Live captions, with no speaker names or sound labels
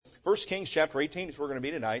1 Kings chapter 18 is where we're going to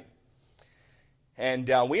be tonight.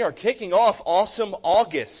 And we are kicking off Awesome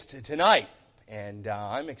August tonight. And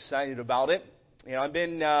I'm excited about it. You know, I've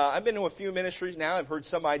been to a few ministries now. I've heard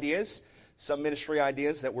some ideas, some ministry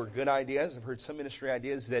ideas that were good ideas. I've heard some ministry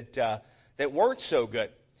ideas that weren't so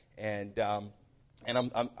good. And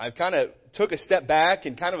I've kind of took a step back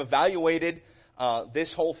and kind of evaluated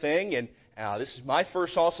this whole thing. And this is my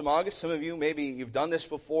first Awesome August. Some of you, maybe you've done this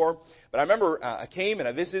before. But I remember I came and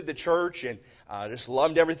I visited the church and just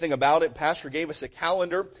loved everything about it. Pastor gave us a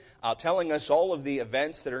calendar telling us all of the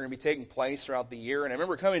events that are going to be taking place throughout the year. And I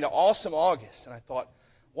remember coming to Awesome August and I thought,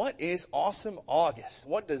 what is Awesome August?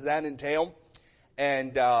 What does that entail?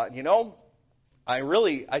 And, I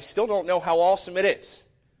still don't know how awesome it is.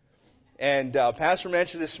 And Pastor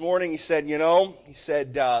mentioned this morning, he said,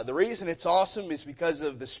 the reason it's awesome is because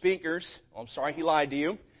of the speakers. Oh, I'm sorry, he lied to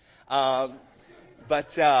you. But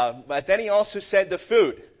then he also said the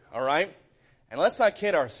food, all right? And let's not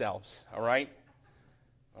kid ourselves, all right?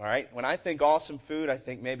 All right? When I think awesome food, I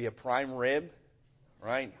think maybe a prime rib,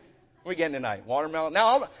 right? What are we getting tonight? Watermelon?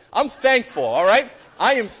 Now, I'm thankful, all right?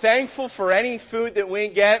 I am thankful for any food that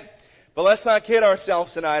we get. But let's not kid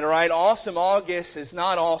ourselves tonight, all right? Awesome August is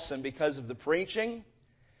not awesome because of the preaching.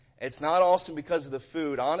 It's not awesome because of the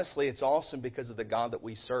food. Honestly, it's awesome because of the God that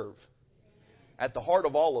we serve. At the heart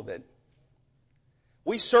of all of it,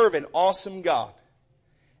 we serve an awesome God.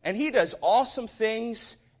 And He does awesome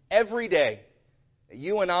things every day that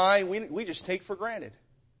you and I, we just take for granted.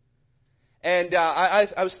 And I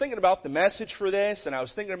was thinking about the message for this, and I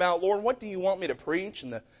was thinking about, Lord, what do you want me to preach?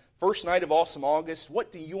 And the first night of Awesome August,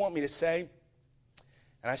 what do you want me to say?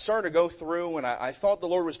 And I started to go through, and I thought the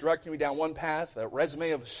Lord was directing me down one path, a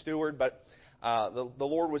resume of a steward, but the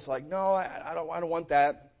Lord was like, no, I don't want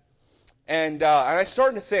that. And I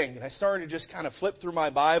started to think, and I started to just kind of flip through my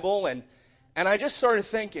Bible, and I just started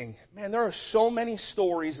thinking, man, there are so many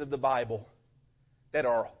stories of the Bible that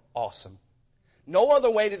are awesome. No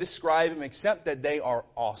other way to describe them except that they are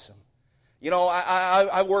awesome. You know,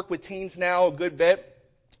 I work with teens now a good bit.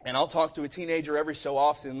 And I'll talk to a teenager every so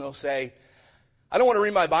often, and they'll say, I don't want to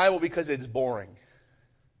read my Bible because it's boring.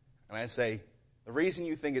 And I say, the reason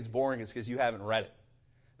you think it's boring is because you haven't read it.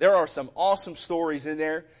 There are some awesome stories in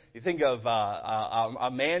there. You think of a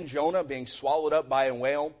man, Jonah, being swallowed up by a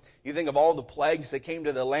whale. You think of all the plagues that came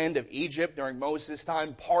to the land of Egypt during Moses'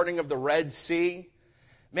 time, parting of the Red Sea.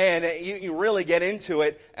 Man, you really get into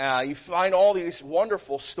it. You find all these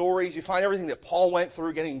wonderful stories. You find everything that Paul went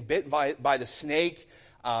through, getting bit by the snake.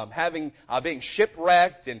 Being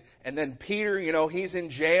shipwrecked, and then Peter, he's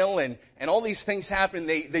in jail, and all these things happen.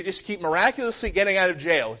 They just keep miraculously getting out of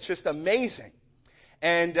jail. It's just amazing.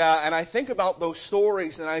 And I think about those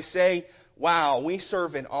stories, and I say, wow, we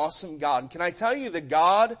serve an awesome God. And can I tell you, the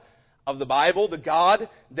God of the Bible, the God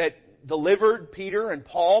that delivered Peter and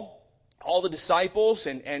Paul, all the disciples,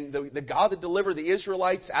 and the God that delivered the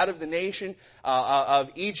Israelites out of the nation of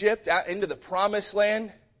Egypt, out into the promised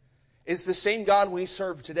land, is the same God we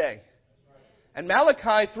serve today. And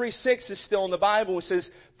Malachi 3:6 is still in the Bible. It says,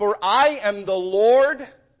 for I am the Lord,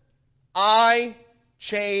 I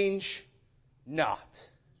change not.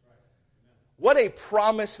 What a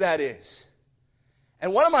promise that is.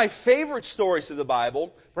 And one of my favorite stories of the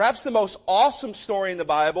Bible, perhaps the most awesome story in the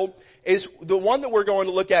Bible, is the one that we're going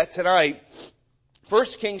to look at tonight, 1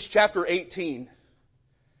 Kings chapter 18.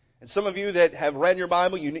 And some of you that have read your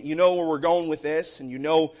Bible, you know where we're going with this, and you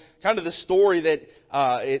know kind of the story that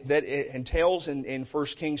it entails in 1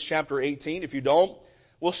 Kings chapter 18. If you don't,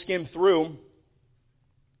 we'll skim through.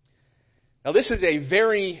 Now, this is a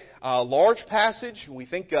very large passage. We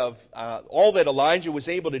think of all that Elijah was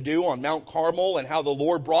able to do on Mount Carmel and how the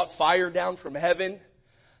Lord brought fire down from heaven.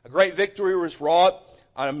 A great victory was wrought.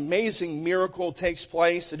 An amazing miracle takes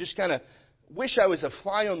place. I just kind of wish I was a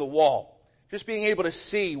fly on the wall. Just being able to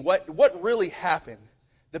see what really happened.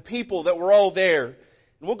 The people that were all there. And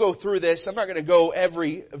we'll go through this. I'm not going to go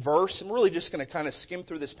every verse. I'm really just going to kind of skim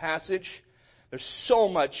through this passage. There's so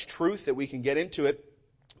much truth that we can get into it.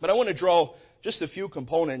 But I want to draw just a few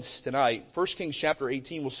components tonight. 1 Kings chapter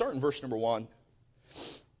 18. We'll start in verse number 1.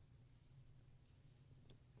 If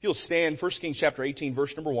you'll stand, 1 Kings chapter 18,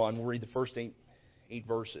 verse number 1. We'll read the first eight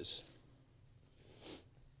verses.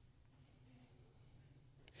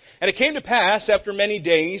 And it came to pass after many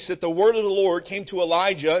days that the word of the Lord came to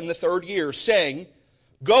Elijah in the 3rd year, saying,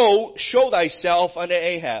 Go, show thyself unto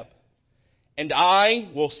Ahab, and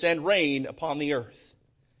I will send rain upon the earth.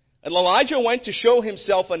 And Elijah went to show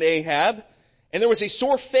himself unto Ahab, and there was a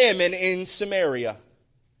sore famine in Samaria.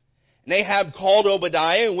 And Ahab called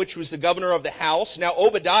Obadiah, which was the governor of the house. Now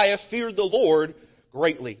Obadiah feared the Lord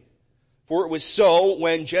greatly, For it was so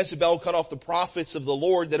when Jezebel cut off the prophets of the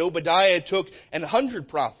Lord that Obadiah took 100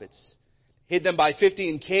 prophets, hid them by 50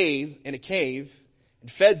 in a cave, and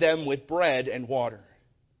fed them with bread and water.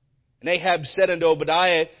 And Ahab said unto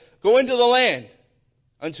Obadiah, Go into the land,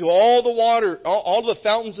 unto all the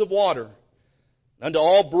fountains of water, and unto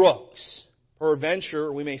all brooks.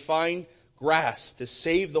 Peradventure we may find grass to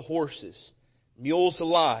save the horses, mules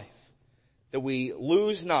alive, that we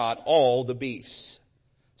lose not all the beasts.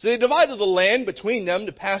 So they divided the land between them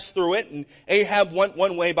to pass through it, and Ahab went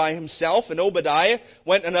one way by himself, and Obadiah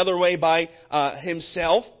went another way by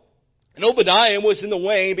himself. And Obadiah was in the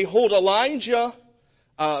way. Behold, Elijah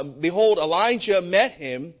met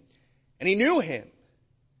him, and he knew him.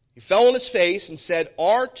 He fell on his face and said,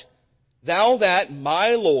 Art thou that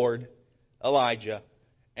my Lord Elijah?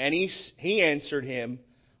 And he answered him,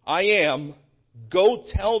 I am. Go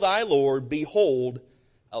tell thy Lord, behold,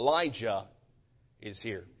 Elijah is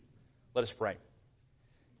here. Let us pray.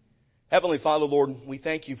 Heavenly Father, Lord, we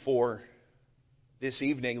thank you for this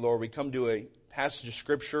evening, Lord. We come to a passage of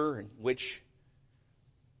Scripture in which,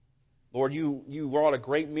 Lord, you wrought a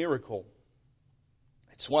great miracle.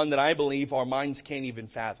 It's one that I believe our minds can't even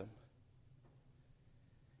fathom.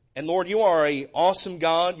 And Lord, you are an awesome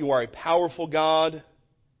God. You are a powerful God.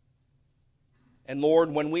 And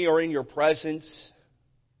Lord, when we are in your presence,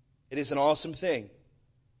 it is an awesome thing.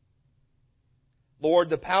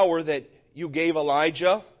 Lord, the power that you gave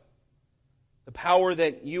Elijah, the power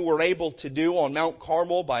that you were able to do on Mount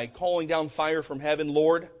Carmel by calling down fire from heaven,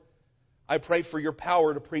 Lord, I pray for your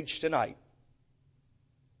power to preach tonight.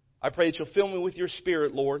 I pray that you'll fill me with your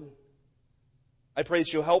Spirit, Lord. I pray that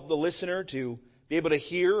you'll help the listener to be able to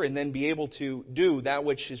hear and then be able to do that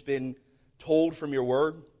which has been told from your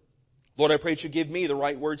word. Lord, I pray that you give me the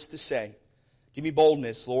right words to say. Give me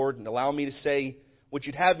boldness, Lord, and allow me to say what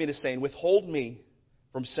you'd have me to say, and withhold me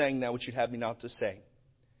from saying that which you'd have me not to say.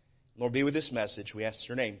 Lord, be with this message. We ask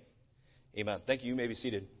your name. Amen. Thank you. You may be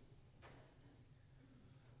seated.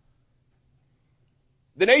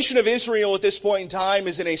 The nation of Israel at this point in time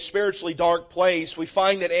is in a spiritually dark place. We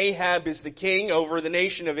find that Ahab is the king over the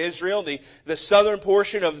nation of Israel, the southern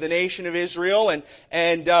portion of the nation of Israel.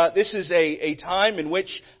 And this is a time in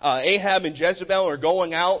which Ahab and Jezebel are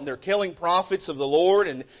going out and they're killing prophets of the Lord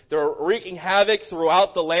and they're wreaking havoc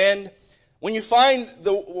throughout the land. When you find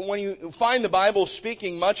the Bible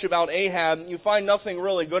speaking much about Ahab, you find nothing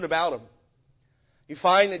really good about him. You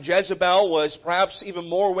find that Jezebel was perhaps even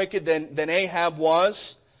more wicked than Ahab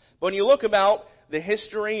was. But when you look about the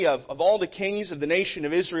history of all the kings of the nation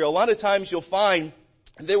of Israel, a lot of times you'll find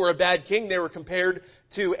if they were a bad king, they were compared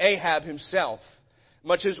to Ahab himself.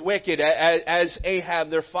 Much as wicked as Ahab,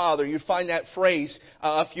 their father. You find that phrase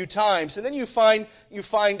a few times. And then you find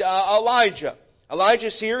Elijah.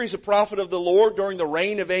 Elijah's here. He's a prophet of the Lord during the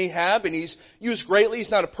reign of Ahab, and he's used greatly.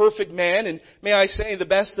 He's not a perfect man, and may I say the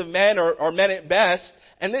best of men are men at best.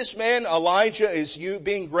 And this man, Elijah, is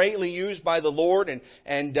being greatly used by the Lord,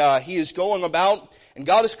 and he is going about, and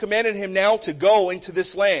God has commanded him now to go into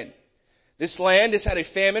this land. This land has had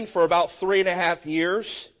a famine for about 3.5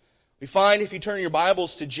 years. We find, if you turn your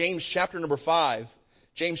Bibles to James chapter number 5,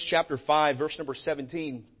 James chapter 5, verse number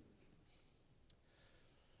 17.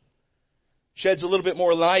 Sheds a little bit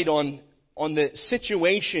more light on the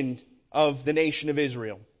situation of the nation of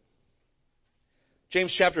Israel.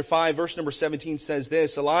 James chapter 5, verse number 17 says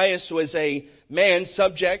this, Elias was a man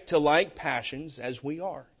subject to like passions as we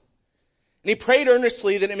are. And he prayed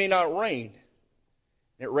earnestly that it may not rain.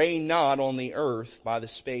 And it rained not on the earth by the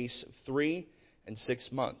space of 3 and 6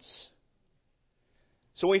 months.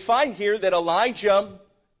 So we find here that Elijah,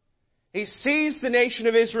 he sees the nation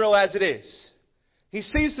of Israel as it is. He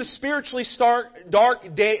sees the spiritually dark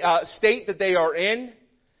state that they are in.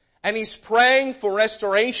 And he's praying for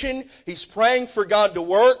restoration. He's praying for God to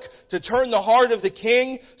work, to turn the heart of the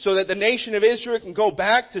king so that the nation of Israel can go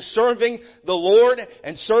back to serving the Lord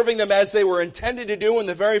and serving them as they were intended to do in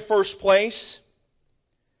the very first place.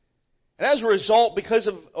 And as a result, because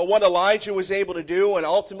of what Elijah was able to do and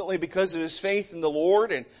ultimately because of his faith in the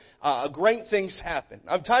Lord, and great things happen.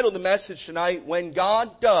 I've titled the message tonight, When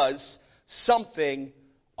God Does Something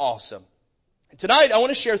Awesome. And tonight I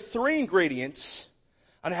want to share 3 ingredients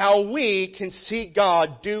on how we can see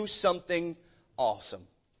God do something awesome.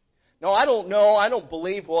 Now, I don't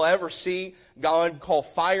believe we'll ever see God call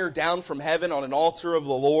fire down from heaven on an altar of the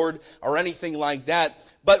Lord or anything like that.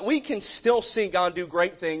 But we can still see God do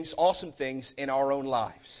great things, awesome things in our own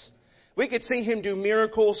lives. We could see Him do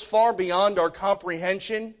miracles far beyond our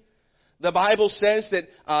comprehension. The Bible says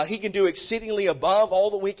that He can do exceedingly above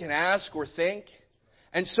all that we can ask or think.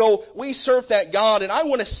 And so we serve that God, and I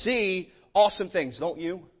want to see awesome things, don't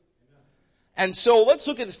you? And so let's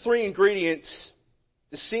look at the three ingredients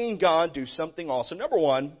to seeing God do something awesome. Number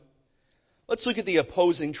one, let's look at the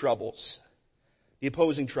opposing troubles. The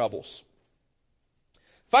opposing troubles.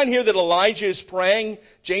 Find here that Elijah is praying.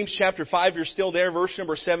 James chapter 5, you're still there, verse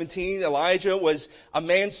number 17. Elijah was a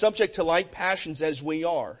man subject to like passions as we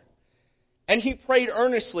are. And he prayed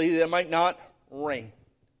earnestly that it might not rain.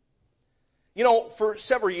 You know, for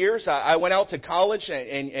several years, I went out to college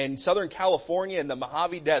in Southern California in the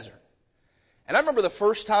Mojave Desert. And I remember the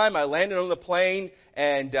first time I landed on the plane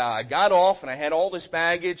and I got off and I had all this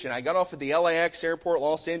baggage and I got off at the LAX airport,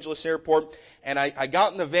 Los Angeles airport, and I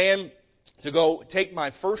got in the van to go take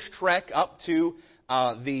my first trek up to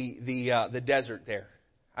the desert there.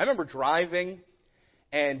 I remember driving,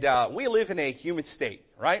 and we live in a humid state,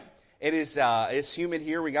 right? It's humid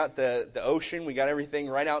here. We got the ocean. We got everything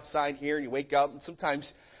right outside here. You wake up, and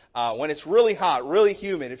sometimes when it's really hot, really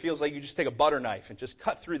humid, it feels like you just take a butter knife and just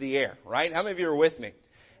cut through the air, right? How many of you are with me?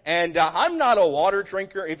 And I'm not a water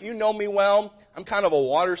drinker. If you know me well, I'm kind of a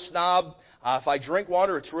water snob. If I drink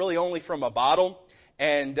water, it's really only from a bottle.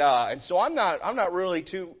 And so I'm not really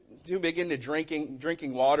too big into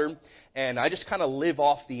drinking water, and I just kind of live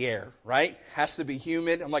off the air, right? Has to be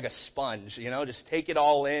humid. I'm like a sponge, just take it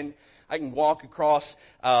all in. I can walk across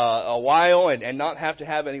a while and not have to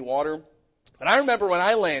have any water. But I remember when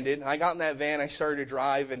I landed, I got in that van, I started to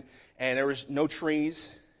drive, and there was no trees.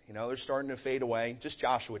 They're starting to fade away, just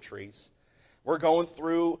Joshua trees. We're going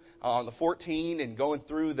through the 14 and going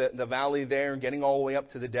through the valley there and getting all the way up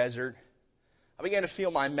to the desert. I began to feel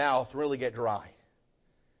my mouth really get dry.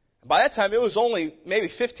 And by that time, it was only maybe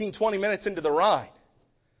 15, 20 minutes into the ride.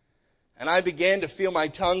 And I began to feel my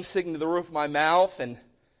tongue sticking to the roof of my mouth, and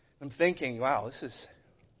I'm thinking, wow, this is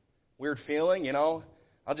a weird feeling,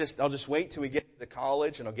 I'll just wait till we get to the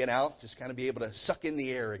college and I'll get out, just kind of be able to suck in the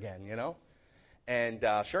air again,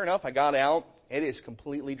 And sure enough, I got out. It is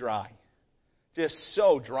completely dry. Just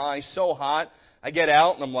so dry, so hot. I get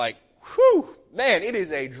out and I'm like, whew, man, it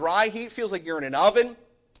is a dry heat. Feels like you're in an oven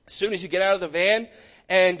as soon as you get out of the van.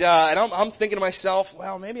 And I'm thinking to myself,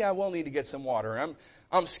 well, maybe I will need to get some water.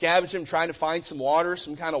 I'm scavenging, trying to find some water,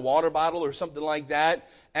 some kind of water bottle or something like that.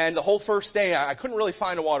 And the whole first day, I couldn't really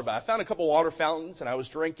find a water bottle. I found a couple water fountains, and I was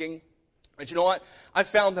drinking. But you know what? I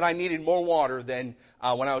found that I needed more water than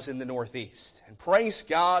when I was in the Northeast. And praise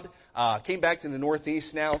God, came back to the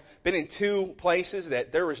Northeast now. Been in two places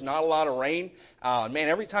that there was not a lot of rain. Man,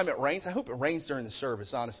 every time it rains, I hope it rains during the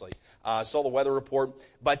service, honestly. I saw the weather report.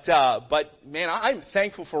 But man, I'm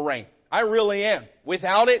thankful for rain. I really am.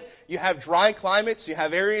 Without it, you have dry climates. You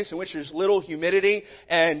have areas in which there's little humidity.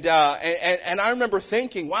 And I remember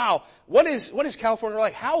thinking, wow, what is California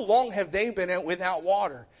like? How long have they been without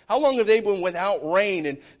water? How long have they been without rain?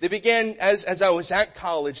 And they began, as I was at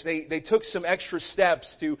college, they took some extra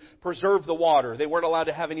steps to preserve the water. They weren't allowed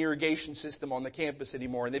to have an irrigation system on the campus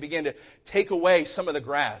anymore. And they began to take away some of the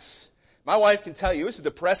grass. My wife can tell you, it was a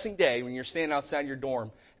depressing day when you're standing outside your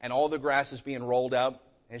dorm and all the grass is being rolled up.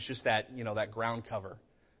 And it's just that, that ground cover.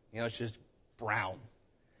 It's just brown.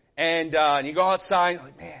 And you go outside,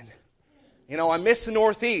 like, man, I miss the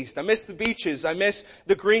Northeast. I miss the beaches. I miss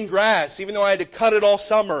the green grass. Even though I had to cut it all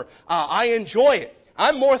summer, I enjoy it.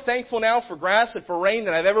 I'm more thankful now for grass and for rain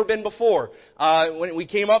than I've ever been before. When we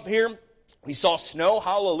came up here, we saw snow.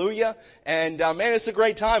 Hallelujah. And man, it's a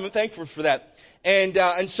great time. I'm thankful for that. And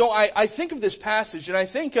so I think of this passage, and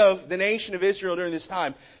I think of the nation of Israel during this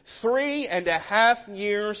time. 3.5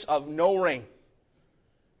 years of no rain.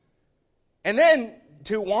 And then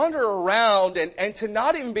to wander around and to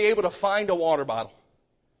not even be able to find a water bottle.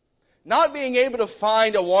 Not being able to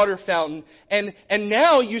find a water fountain. And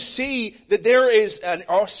now you see that there is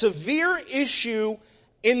a severe issue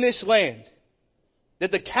in this land. That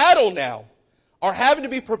the cattle now are having to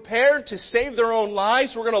be prepared to save their own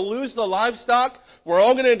lives. We're going to lose the livestock. We're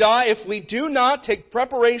all going to die if we do not take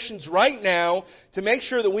preparations right now to make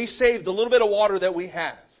sure that we save the little bit of water that we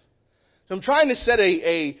have. So I'm trying to set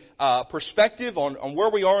a perspective on where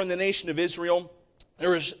we are in the nation of Israel.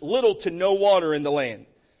 There is little to no water in the land.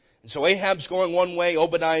 And so Ahab's going one way,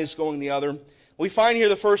 Obadiah is going the other. We find here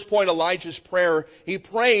the first point, Elijah's prayer. He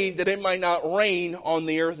prayed that it might not rain on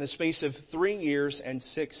the earth in the space of 3 years and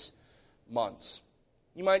 6 months.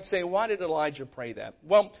 You might say, why did Elijah pray that?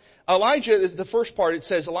 Well, Elijah is the first part. It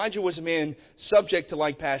says Elijah was a man subject to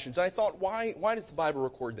like passions. I thought, why does the Bible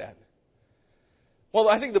record that? Well,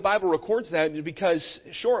 I think the Bible records that because,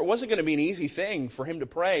 sure, it wasn't going to be an easy thing for him to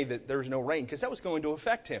pray that there's no rain, because that was going to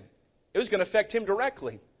affect him. It was going to affect him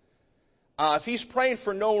directly. If he's praying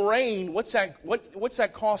for no rain, what's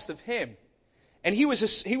that cost of him? And he was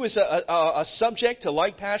a subject to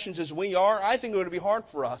like passions as we are. I think it would be hard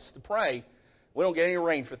for us to pray We don't get any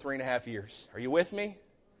rain for 3.5 years. Are you with me?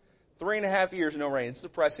 3.5 years, no rain. It's a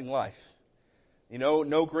depressing life. You know,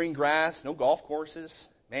 no green grass, no golf courses.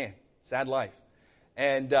 Man, sad life.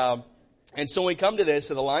 And so we come to this,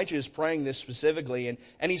 that Elijah is praying this specifically,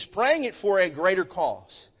 and he's praying it for a greater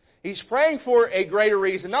cause. He's praying for a greater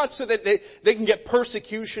reason, not so that they can get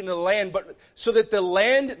persecution in the land, but so that the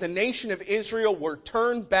land, the nation of Israel, will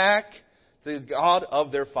turn back to the God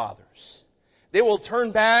of their fathers. They will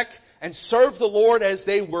turn back and serve the Lord as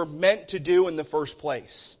they were meant to do in the first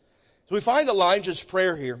place. So we find Elijah's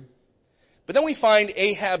prayer here. But then we find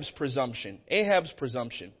Ahab's presumption. Ahab's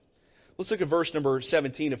presumption. Let's look at verse number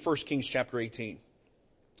 17 of 1 Kings chapter 18.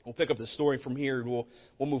 We'll pick up the story from here and we'll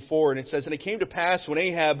move forward. It says, "And it came to pass when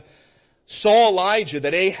Ahab saw Elijah,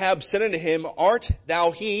 that Ahab said unto him, Art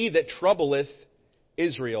thou he that troubleth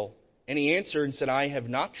Israel? And he answered and said, I have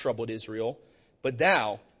not troubled Israel, but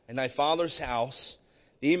thou and thy father's house,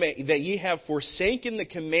 that ye have forsaken the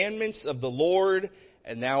commandments of the Lord,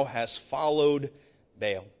 and thou hast followed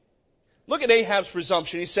Baal." Look at Ahab's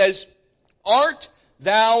presumption. He says, "Art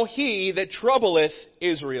thou he that troubleth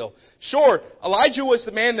Israel?" Sure, Elijah was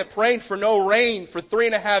the man that prayed for no rain for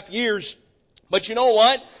 3.5 years. But you know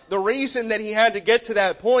what? The reason that he had to get to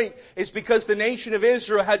that point is because the nation of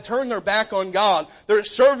Israel had turned their back on God. They're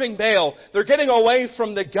serving Baal. They're getting away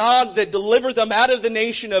from the God that delivered them out of the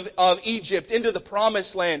nation of Egypt into the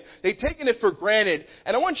promised land. They've taken it for granted.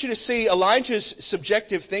 And I want you to see Elijah's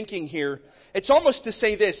subjective thinking here. It's almost to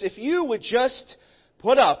say this: if you would just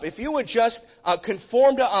put up, if you would just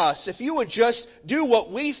conform to us, if you would just do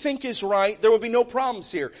what we think is right, there will be no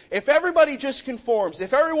problems here. If everybody just conforms,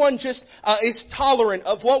 if everyone just is tolerant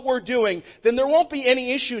of what we're doing, then there won't be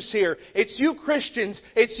any issues here. It's you Christians,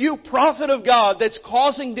 it's you prophet of God that's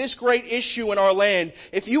causing this great issue in our land.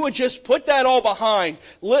 If you would just put that all behind,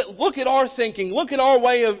 look at our thinking, look at our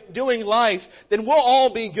way of doing life, then we'll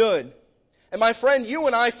all be good. And my friend, you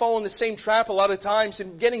and I fall in the same trap a lot of times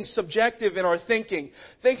in getting subjective in our thinking.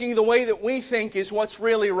 Thinking the way that we think is what's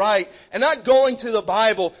really right. And not going to the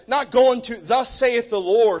Bible. Not going to, "Thus saith the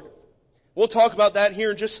Lord." We'll talk about that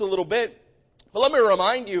here in just a little bit. But let me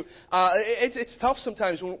remind you, it's tough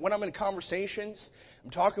sometimes when I'm in conversations.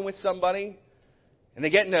 I'm talking with somebody and they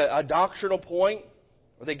get in a doctrinal point.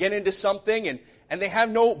 Or they get into something and they have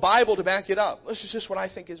no Bible to back it up. This is just what I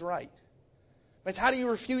think is right. But how do you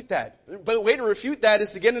refute that? But the way to refute that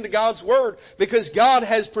is to get into God's Word, because God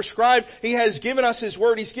has prescribed, He has given us His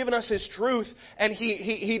Word, He's given us His truth, and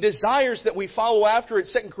He desires that we follow after it.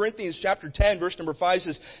 2 Corinthians chapter 10, verse number 5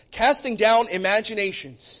 says, "Casting down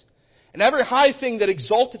imaginations, and every high thing that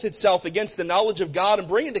exalteth itself against the knowledge of God, and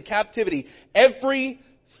bring into captivity every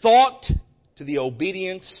thought to the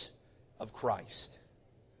obedience of Christ."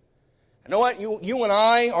 You know what? You and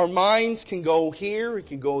I, our minds can go here, it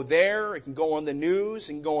can go there, it can go on the news,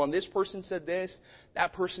 it can go on this person said this,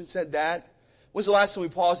 that person said that. When's the last time we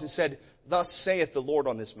paused and said, "Thus saith the Lord"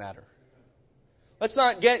 on this matter? Let's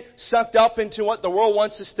not get sucked up into what the world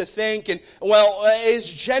wants us to think. And, well, is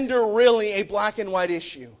gender really a black and white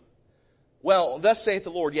issue? Well, thus saith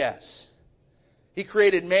the Lord, yes. He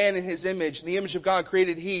created man in His image. In the image of God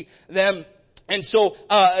created He them. And so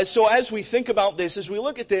as we think about this, as we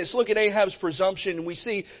look at this, look at Ahab's presumption, and we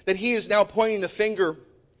see that he is now pointing the finger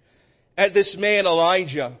at this man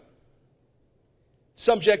Elijah.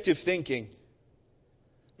 Subjective thinking.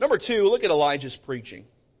 Number 2, look at Elijah's preaching.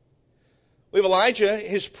 We have Elijah,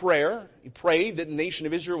 his prayer. He prayed that the nation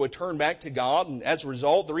of Israel would turn back to God, and as a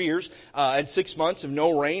result, 3 years and 6 months of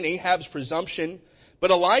no rain. Ahab's presumption.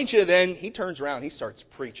 But Elijah then, he turns around, he starts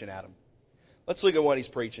preaching at him. Let's look at what he's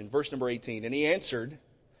preaching. Verse number 18. "And he answered,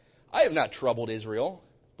 I have not troubled Israel,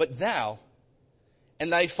 but thou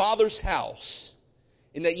and thy father's house,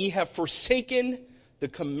 in that ye have forsaken the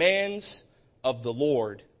commands of the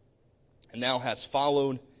Lord, and thou hast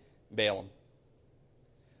followed Baalim."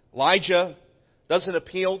 Elijah doesn't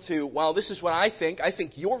appeal to, "Well, this is what I think. I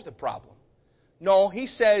think you're the problem." No, he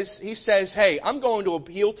says, "Hey, I'm going to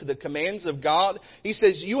appeal to the commands of God." He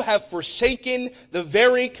says, "You have forsaken the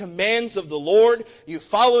very commands of the Lord. You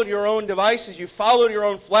followed your own devices. You followed your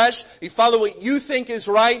own flesh. You follow what you think is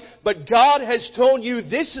right. But God has told you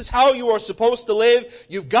this is how you are supposed to live.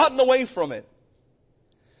 You've gotten away from it."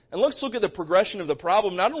 And let's look at the progression of the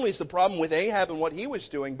problem. Not only is the problem with Ahab and what he was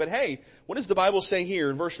doing, but hey, what does the Bible say here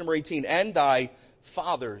in verse number 18? "And thy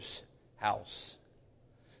father's house."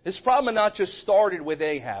 This problem had not just started with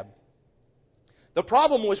Ahab. The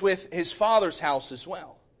problem was with his father's house as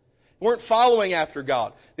well. They weren't following after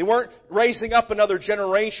God. They weren't raising up another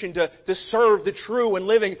generation to serve the true and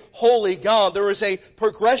living holy God. There was a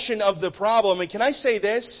progression of the problem. And can I say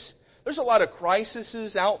this? There's a lot of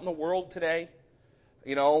crises out in the world today.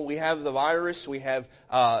 You know, we have the virus, we have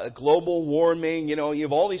global warming, you know, you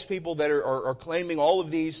have all these people that are claiming all of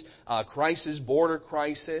these crises, border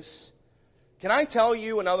crisis. Can I tell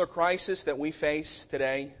you another crisis that we face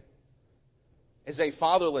today is a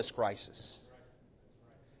fatherless crisis.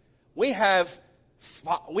 We have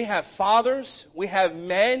fathers, we have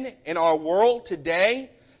men in our world today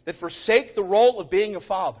that forsake the role of being a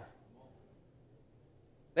father.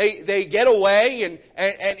 They get away,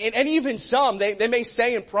 and even some, they may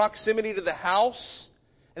stay in proximity to the house,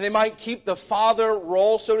 and they might keep the father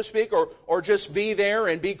role, so to speak, or just be there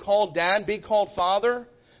and be called dad, be called father,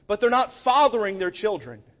 but they're not fathering their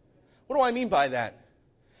children. What do I mean by that?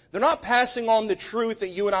 They're not passing on the truth that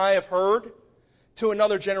you and I have heard to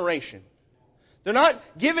another generation. They're not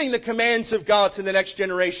giving the commands of God to the next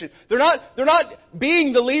generation. They're not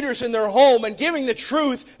being the leaders in their home and giving the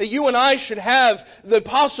truth that you and I should have. The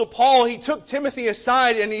Apostle Paul, he took Timothy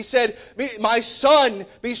aside and he said, "My son,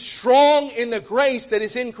 be strong in the grace that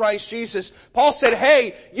is in Christ Jesus." Paul said,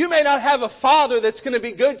 hey, you may not have a father that's going to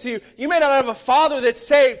be good to you. You may not have a father that's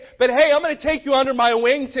saved. But hey, I'm going to take you under my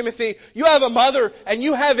wing, Timothy. You have a mother and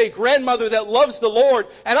you have a grandmother that loves the Lord.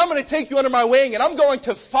 And I'm going to take you under my wing and I'm going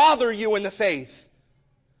to father you in the faith.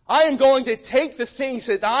 I am going to take the things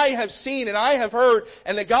that I have seen and I have heard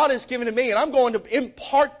and that God has given to me, and I'm going to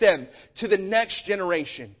impart them to the next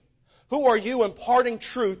generation. Who are you imparting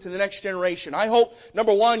truth to the next generation? I hope,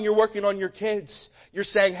 number one, you're working on your kids. You're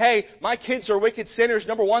saying, hey, my kids are wicked sinners.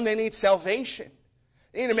 Number one, they need salvation.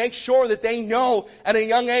 They need to make sure that they know at a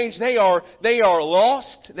young age they are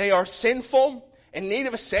lost, they are sinful, in need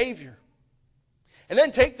of a Savior. And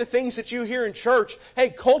then take the things that you hear in church.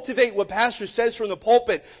 Hey, cultivate what pastor says from the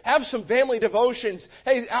pulpit. Have some family devotions.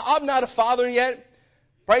 Hey, I'm not a father yet.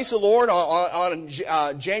 Praise the Lord. On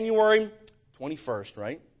January 21st,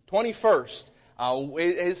 right? 21st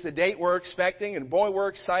is the date we're expecting. And boy, we're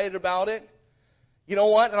excited about it. You know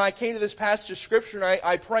what? And I came to this passage of Scripture and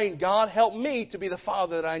I prayed, God, help me to be the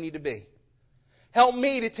father that I need to be. Help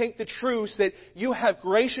me to take the truths that you have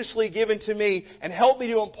graciously given to me and help me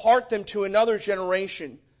to impart them to another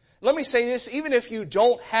generation. Let me say this, even if you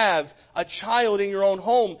don't have a child in your own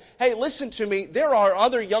home, hey, listen to me, there are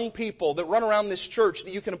other young people that run around this church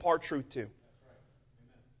that you can impart truth to.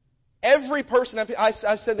 Every person,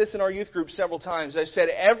 I've said this in our youth group several times, I've said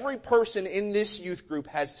every person in this youth group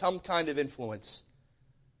has some kind of influence.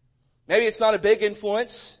 Maybe it's not a big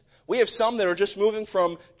influence. We have some that are just moving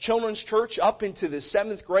from children's church up into the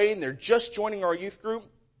 7th grade and they're just joining our youth group.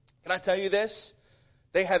 Can I tell you this?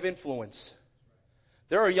 They have influence.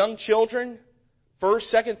 There are young children,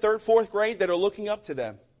 1st, 2nd, 3rd, 4th grade, that are looking up to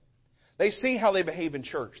them. They see how they behave in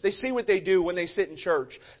church. They see what they do when they sit in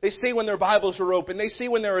church. They see when their Bibles are open. They see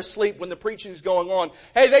when they're asleep, when the preaching is going on.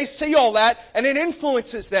 Hey, they see all that and it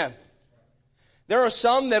influences them. There are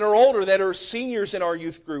some that are older that are seniors in our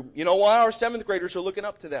youth group. You know why? Our 7th graders are looking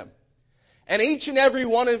up to them. And each and every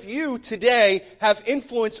one of you today have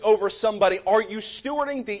influence over somebody. Are you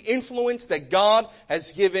stewarding the influence that God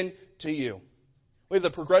has given to you? We have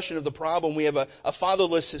the progression of the problem. We have a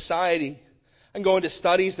fatherless society. I'm going to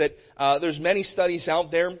studies that there's many studies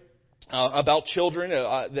out there about children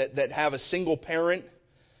that have a single parent,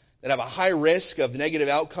 that have a high risk of negative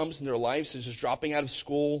outcomes in their lives, such as dropping out of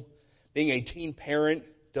school, being a teen parent,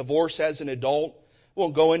 divorce as an adult. We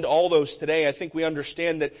won't go into all those today. I think we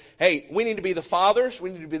understand that, hey, we need to be the fathers, we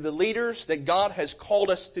need to be the leaders that God has called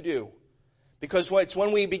us to do. Because it's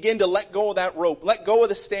when we begin to let go of that rope, let go of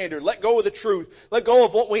the standard, let go of the truth, let go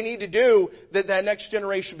of what we need to do, that next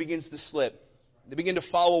generation begins to slip. They begin to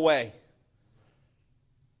fall away.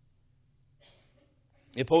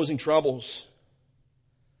 The opposing troubles.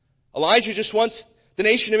 Elijah just wants the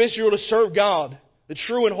nation of Israel to serve God, the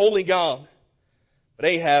true and holy God. But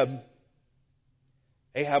Ahab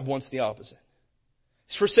wants the opposite.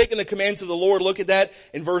 He's forsaken the commands of the Lord. Look at that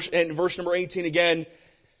in verse number 18 again.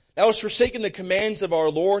 Thou hast forsaken the commands of our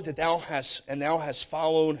Lord, that thou hast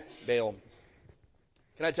followed Baal.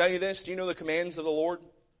 Can I tell you this? Do you know the commands of the Lord?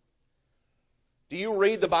 Do you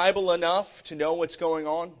read the Bible enough to know what's going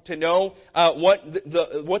on? To know what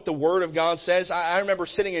the Word of God says? I remember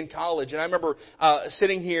sitting in college, and I remember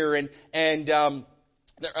sitting here, and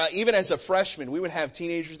even as a freshman, we would have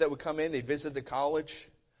teenagers that would come in. They'd visit the college,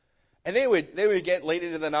 and they would get late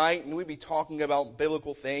into the night, and we'd be talking about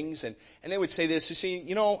biblical things, and they would say this. You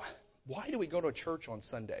see, why do we go to a church on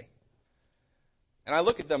Sunday? And I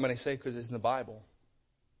look at them and I say, because it's in the Bible.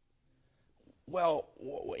 Well,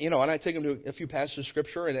 and I take them to a few passages of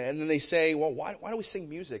Scripture, and then they say, well, why do we sing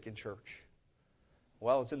music in church?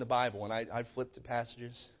 Well, it's in the Bible, and I flip to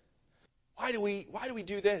passages. Why do we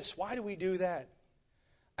do this? Why do we do that?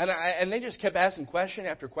 And they just kept asking question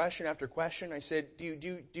after question after question. I said,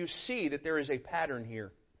 do you see that there is a pattern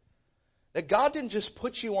here? That God didn't just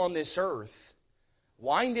put you on this earth,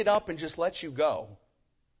 wind it up and just let you go.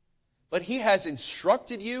 But He has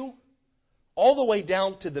instructed you all the way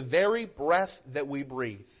down to the very breath that we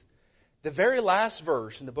breathe. The very last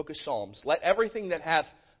verse in the book of Psalms, let everything that hath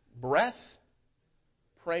breath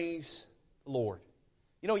praise the Lord.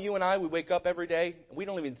 You know, you and I, we wake up every day and we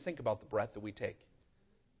don't even think about the breath that we take.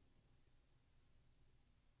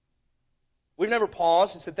 We've never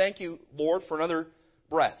paused and said, thank you, Lord, for another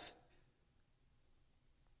breath.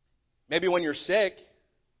 Maybe when you're sick,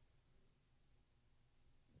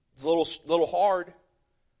 it's a little hard.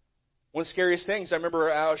 One of the scariest things, I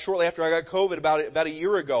remember shortly after I got COVID about a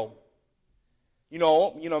year ago. You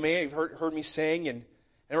know me, you've heard me sing, and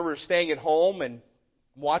I remember staying at home and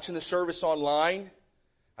watching the service online.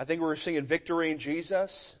 I think we were singing Victory in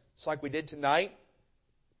Jesus. It's like we did tonight.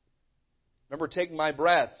 I remember taking my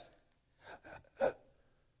breath.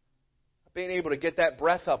 Being able to get that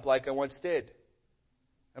breath up like I once did.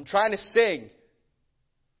 I'm trying to sing.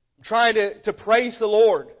 I'm trying to praise the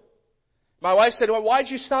Lord. My wife said, well, why'd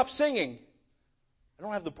you stop singing? I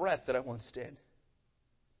don't have the breath that I once did.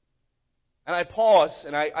 And I paused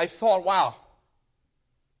and I thought, wow,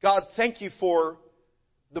 God, thank you for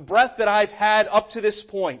the breath that I've had up to this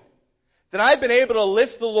point. That I've been able to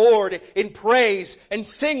lift the Lord in praise and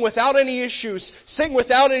sing without any issues, sing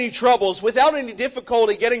without any troubles, without any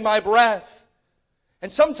difficulty getting my breath. And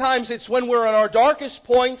sometimes it's when we're at our darkest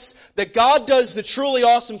points that God does the truly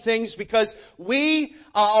awesome things because we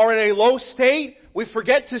are in a low state. We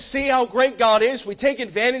forget to see how great God is. We take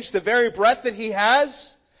advantage of the very breath that He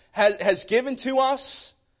has given to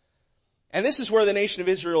us. And this is where the nation of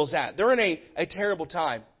Israel is at. They're in a terrible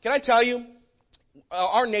time. Can I tell you?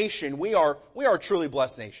 Our nation, we are a truly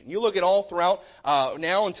blessed nation. You look at all throughout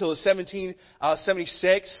now until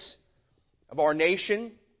 1776 of our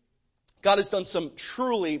nation, God has done some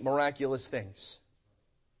truly miraculous things.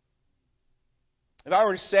 If I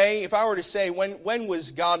were to say, when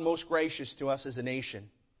was God most gracious to us as a nation?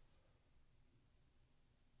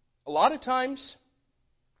 A lot of times,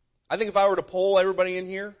 I think if I were to poll everybody in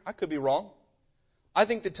here, I could be wrong. I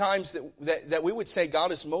think the times that we would say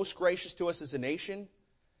God is most gracious to us as a nation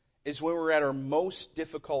is when we're at our most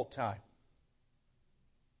difficult time.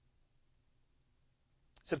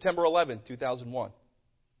 September 11th, 2001.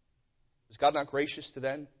 Was God not gracious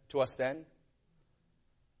to us then?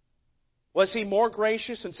 Was He more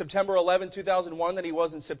gracious in September 11th, 2001 than He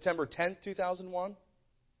was in September 10th, 2001?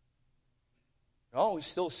 No, He's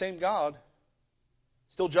still the same God.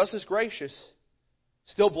 Still just as gracious.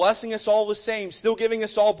 Still blessing us all the same. Still giving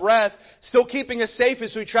us all breath. Still keeping us safe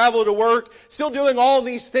as we travel to work. Still doing all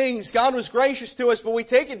these things. God was gracious to us, but we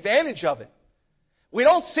take advantage of it. We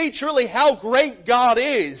don't see truly how great God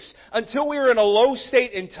is until we are in a low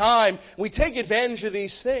state in time. We take advantage of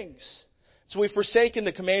these things. So we've forsaken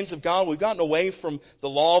the commands of God. We've gotten away from the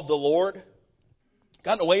law of the Lord.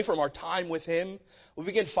 Gotten away from our time with Him. We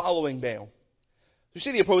begin following Baal. You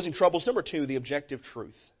see the opposing troubles. Number 2, the objective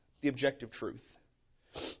truth. The objective truth.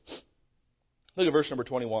 Look at verse number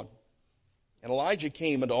 21. And Elijah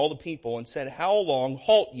came unto all the people and said, how long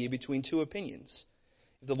halt ye between two opinions?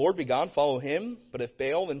 If the Lord be God, follow Him. But if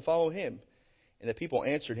Baal, then follow him. And the people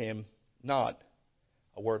answered him not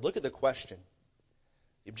a word. Look at the question.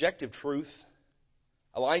 The objective truth.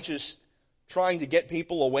 Elijah's trying to get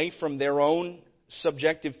people away from their own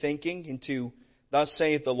subjective thinking into thus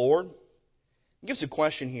saith the Lord. He gives a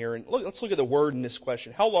question here. And let's look at the word in this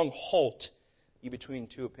question. How long halt ye between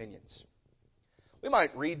two opinions? We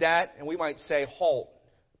might read that and we might say, halt.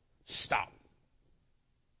 Stop.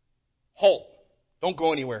 Halt. Don't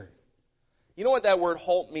go anywhere. You know what that word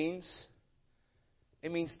halt means?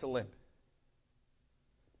 It means to limp.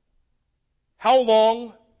 How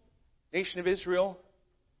long, nation of Israel,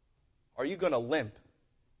 are you going to limp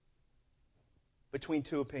between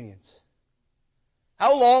two opinions?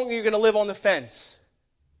 How long are you going to live on the fence?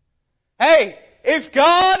 Hey, if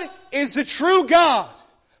God is the true God,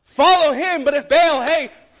 follow Him. But if Baal, hey,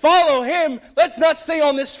 follow him. Let's not stay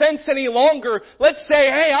on this fence any longer. Let's say,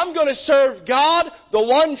 hey, I'm going to serve God, the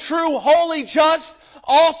one true, holy, just,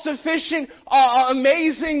 all-sufficient,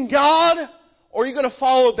 amazing God. Or are you going to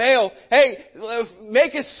follow Baal? Hey,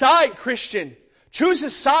 make a side, Christian. Choose a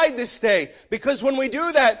side this day. Because when we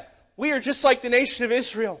do that, we are just like the nation of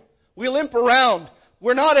Israel. We limp around.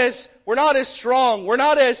 We're not as strong. We're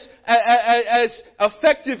not as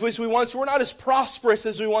effective as we once were. We're not as prosperous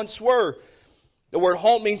as we once were. The word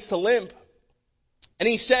halt means to limp. And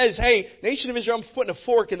he says, hey, nation of Israel, I'm putting a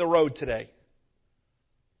fork in the road today.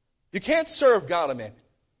 You can't serve God, man.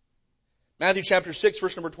 Matthew chapter 6,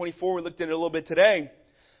 verse number 24, we looked at it a little bit today,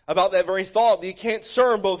 about that very thought, that you can't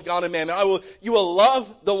serve both God and mammon. You will love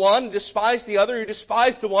the one, despise the other. You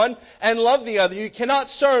despise the one and love the other. You cannot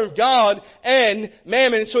serve God and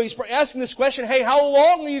mammon. And so he's asking this question, hey, how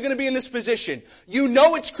long are you going to be in this position? You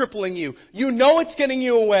know it's crippling you. You know it's getting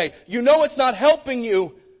you away. You know it's not helping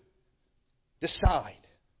you. Decide.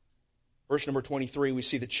 Verse number 23, we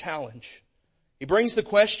see the challenge. He brings the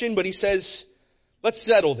question, but he says, let's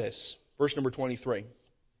settle this. Verse number 23.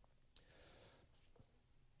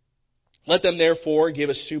 Let them therefore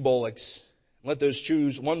give us 2 bullocks. Let those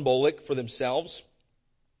choose 1 bullock for themselves.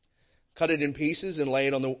 Cut it in pieces and lay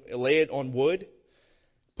it on wood.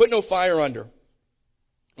 Put no fire under.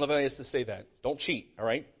 I love how he has to say that. Don't cheat, all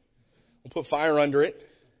right? We'll put fire under it.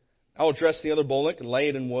 I will dress the other bullock and lay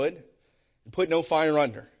it in wood. And put no fire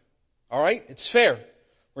under. All right? It's fair.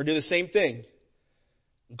 We're going to do the same thing.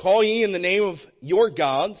 And call ye in the name of your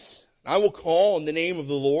gods. I will call in the name of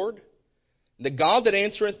the Lord. The God that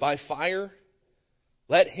answereth by fire,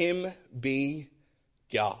 let him be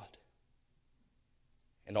God.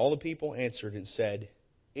 And all the people answered and said,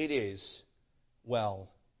 it is well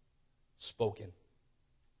spoken.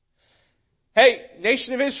 Hey,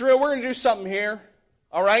 nation of Israel, we're going to do something here.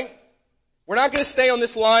 All right? We're not going to stay on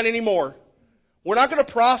this line anymore. We're not going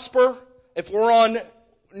to prosper if we're on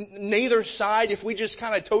neither side, if we just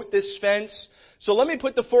kind of tote this fence. So let me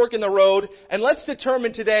put the fork in the road and let's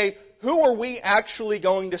determine today, who are we actually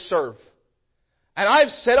going to serve? And I've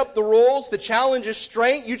set up the rules. The challenge is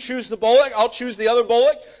straight. You choose the bullock. I'll choose the other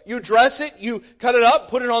bullock. You dress it. You cut it up.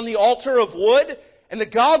 Put it on the altar of wood. And the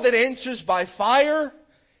God that answers by fire,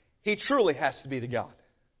 He truly has to be the God.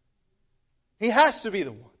 He has to be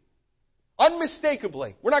the one.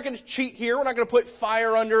 Unmistakably. We're not going to cheat here. We're not going to put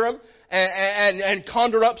fire under Him and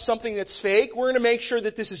conjure up something that's fake. We're going to make sure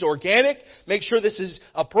that this is organic. Make sure this is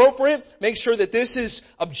appropriate. Make sure that this is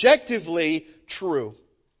objectively true.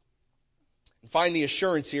 And find the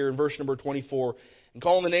assurance here in verse number 24. And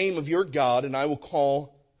call on the name of your God, and I will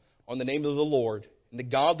call on the name of the Lord. And the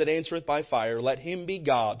God that answereth by fire, let Him be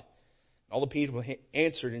God. And all the people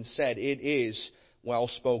answered and said, it is well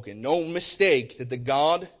spoken. No mistake that the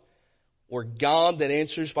God or God that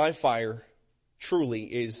answers by fire truly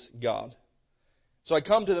is God. So I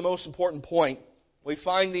come to the most important point. We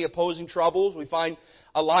find the opposing troubles. We find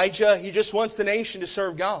Elijah. He just wants the nation to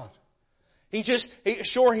serve God.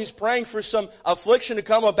 He's praying for some affliction to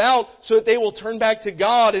come about so that they will turn back to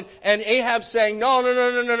God. And Ahab's saying, no.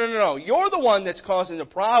 You're the one that's causing the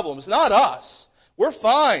problems, not us. We're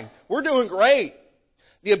fine. We're doing great.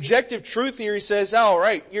 The objective truth here, he says, all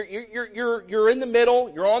right, you're in the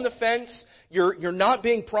middle, you're on the fence, you're not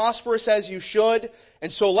being prosperous as you should,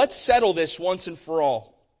 and so let's settle this once and for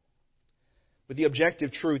all. With the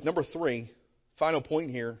objective truth, number 3, final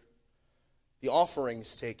point here, the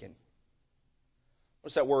offerings taken.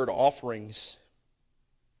 What's that word, offerings?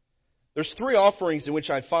 There's 3 offerings in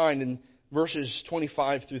which I find in verses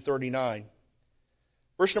 25 through 39.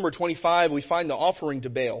 Verse number 25, we find the offering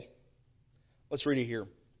to Baal. Let's read it here.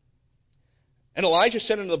 And Elijah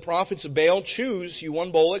said unto the prophets of Baal, choose you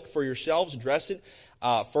 1 bullock for yourselves and dress it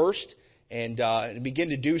first, and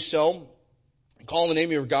begin to do so. And call on the name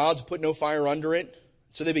of your gods, put no fire under it.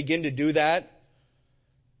 So they begin to do that.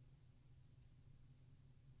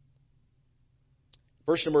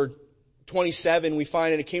 Verse number 27, we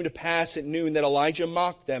find, and it came to pass at noon that Elijah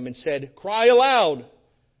mocked them and said, cry aloud,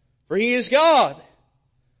 for He is God.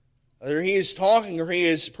 Whether he is talking, or he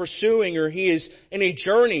is pursuing, or he is in a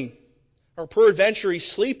journey, or peradventure he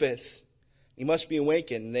sleepeth, he must be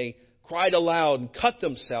awakened. And they cried aloud and cut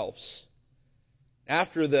themselves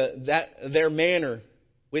after their manner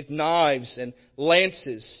with knives and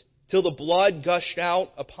lances, till the blood gushed out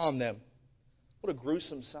upon them. What a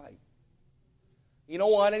gruesome sight. You know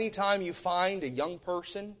what? Anytime you find a young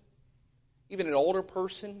person, even an older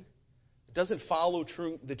person, doesn't follow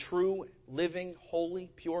the true, living, holy,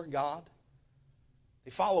 pure God,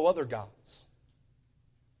 they follow other gods.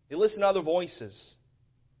 They listen to other voices.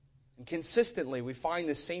 And consistently we find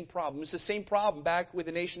the same problem. It's the same problem back with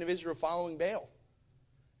the nation of Israel following Baal.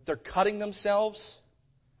 They're cutting themselves.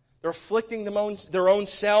 They're afflicting their own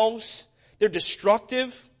selves. They're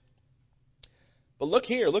destructive. But look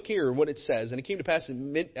here what it says. And it came to pass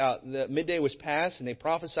that the midday was past, and they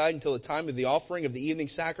prophesied until the time of the offering of the evening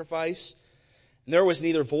sacrifice. And there was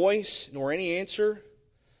neither voice nor any answer,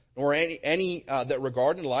 nor any that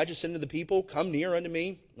regarded. Elijah said to the people, come near unto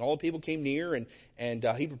me. And all the people came near, and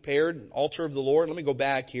he prepared an altar of the Lord. Let me go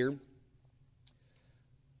back here. It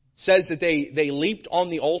says that they leaped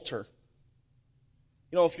on the altar.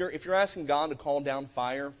 You know, if you're asking God to call down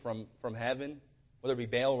fire from heaven, whether it be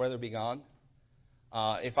Baal or whether it be God,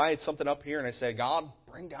 If I had something up here and I said, God,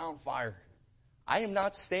 bring down fire, I am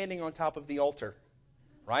not standing on top of the altar.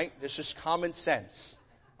 Right? It's just common sense.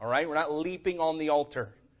 All right? We're not leaping on the altar.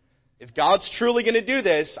 If God's truly going to do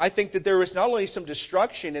this, I think that there was not only some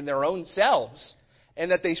destruction in their own selves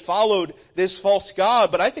and that they followed this false god,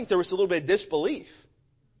 but I think there was a little bit of disbelief.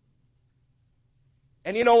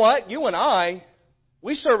 And you know what? You and I,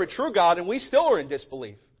 we serve a true God and we still are in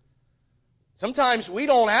disbelief. Sometimes we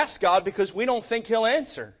don't ask God because we don't think He'll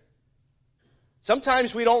answer.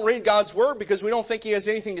 Sometimes we don't read God's Word because we don't think He has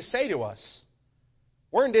anything to say to us.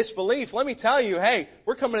 We're in disbelief. Let me tell you, hey,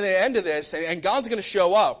 we're coming to the end of this, and God's going to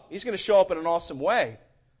show up. He's going to show up in an awesome way.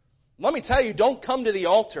 Let me tell you, don't come to the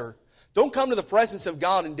altar. Don't come to the presence of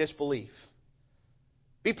God in disbelief.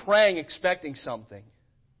 Be praying, expecting something.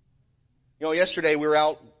 You know, yesterday we were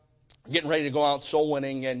out getting ready to go out soul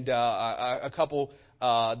winning, and a couple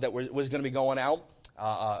that was going to be going out,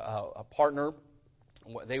 a partner,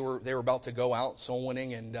 they were about to go out soul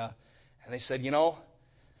winning, and they said, you know,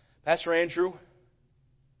 Pastor Andrew,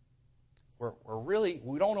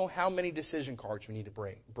 we don't know how many decision cards we need to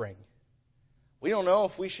bring. We don't know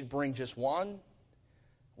if we should bring just one.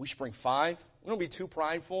 We should bring 5. We don't be too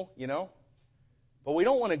prideful, you know. But we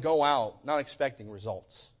don't want to go out not expecting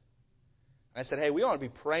results. I said, hey, we ought to be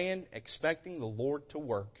praying, expecting the Lord to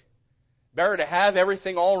work. Better to have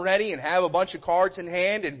everything all ready and have a bunch of cards in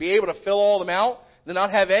hand and be able to fill all them out than not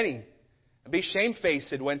have any. And be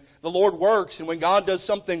shamefaced when the Lord works and when God does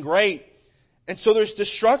something great. And so there's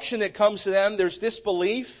destruction that comes to them. There's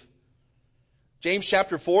disbelief. James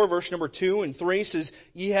chapter 4, verse number 2 and 3 says,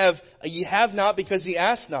 Ye have not because ye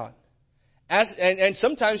ask not. And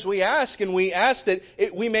sometimes we ask that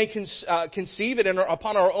we may conceive it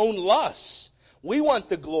upon our own lusts. We want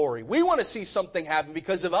the glory. We want to see something happen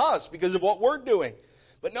because of us, because of what we're doing.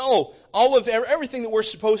 But no, everything that we're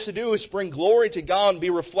supposed to do is bring glory to God and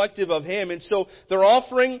be reflective of Him. And so their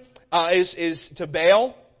offering is to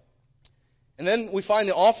Baal. And then we find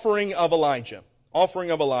the offering of Elijah.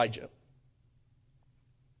 Offering of Elijah.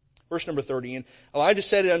 Verse number 30. And Elijah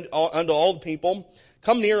said unto all the people,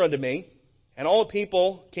 Come near unto me. And all the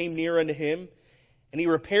people came near unto him. And he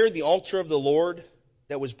repaired the altar of the Lord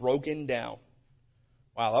that was broken down.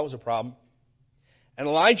 Wow, that was a problem. And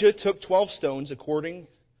Elijah took 12 stones according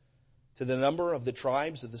to the number of the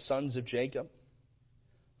tribes of the sons of Jacob,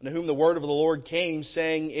 unto whom the word of the Lord came,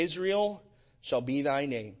 saying, Israel shall be thy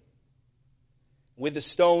name. With the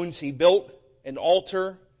stones he built an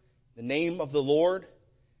altar, the name of the Lord,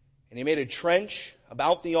 and he made a trench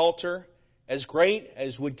about the altar as great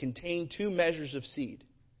as would contain 2 measures of seed.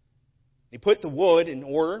 He put the wood in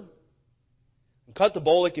order, and cut the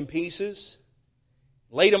bullock in pieces,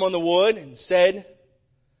 laid him on the wood, and said,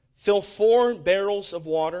 Fill 4 barrels of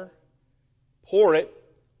water, pour it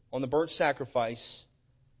on the burnt sacrifice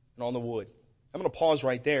and on the wood. I'm going to pause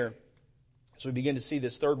right there as we begin to see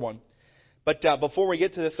this third one. But before we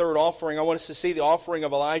get to the third offering, I want us to see the offering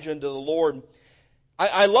of Elijah unto the Lord.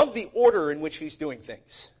 I love the order in which he's doing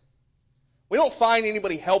things. We don't find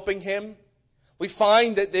anybody helping him. We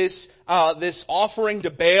find that this offering to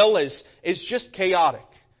Baal is just chaotic.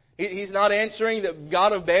 He's not answering. The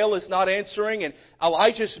god of Baal is not answering. And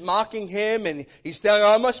Elijah's mocking him. And he's telling him,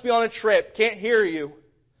 I must be on a trip. Can't hear you.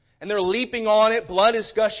 And they're leaping on it. Blood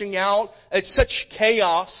is gushing out. It's such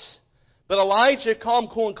chaos. But Elijah, calm,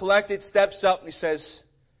 cool, and collected, steps up and he says,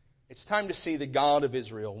 It's time to see the God of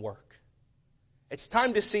Israel work. It's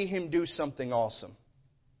time to see Him do something awesome.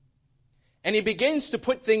 And he begins to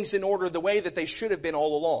put things in order the way that they should have been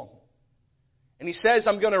all along. And he says,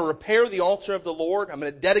 I'm going to repair the altar of the Lord. I'm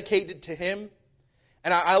going to dedicate it to Him.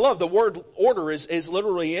 And I love the word order is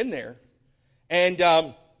literally in there. And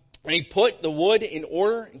he put the wood in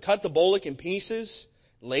order and cut the bullock in pieces,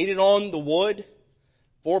 laid it on the wood,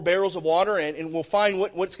 4 barrels of water, and we'll find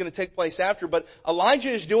what's going to take place after. But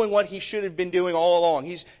Elijah is doing what he should have been doing all along.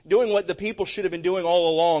 He's doing what the people should have been doing all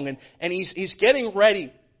along. And he's getting ready.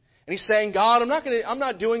 And he's saying, God, I'm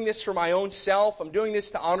not doing this for my own self. I'm doing this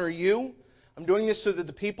to honor You. I'm doing this so that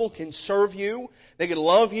the people can serve You. They can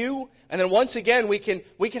love You. And then once again, we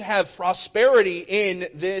can have prosperity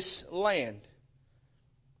in this land.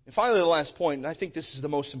 And finally, the last point, and I think this is the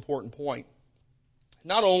most important point.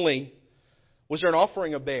 Not only was there an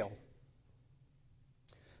offering of Baal,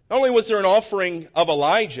 not only was there an offering of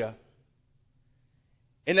Elijah,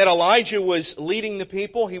 in that Elijah was leading the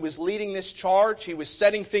people, he was leading this charge, he was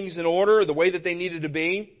setting things in order the way that they needed to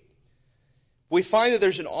be. We find that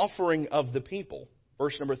there's an offering of the people.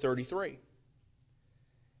 Verse number 33.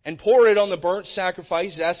 And pour it on the burnt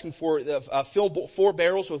sacrifice. He's asking for fill 4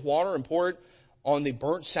 barrels with water and pour it on the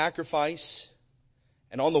burnt sacrifice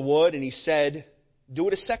and on the wood. And he said, do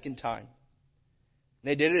it a second time. And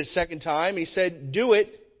they did it a second time. He said, do it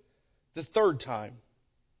the third time.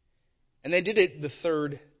 And they did it the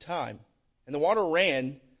third time. And the water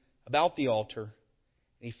ran about the altar, and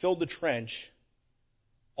he filled the trench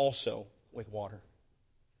also with water.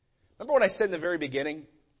 Remember what I said in the very beginning?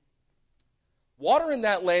 Water in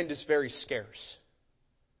that land is very scarce.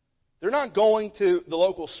 They're not going to the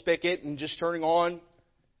local spigot and just turning on,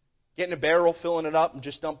 getting a barrel, filling it up, and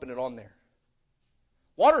just dumping it on there.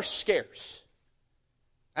 Water's scarce.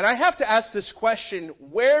 And I have to ask this question,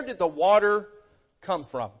 where did the water come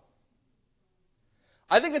from?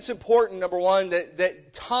 I think it's important, number one,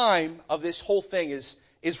 that time of this whole thing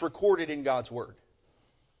is recorded in God's Word.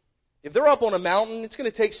 If they're up on a mountain, it's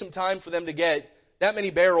going to take some time for them to get that many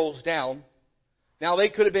barrels down. Now, they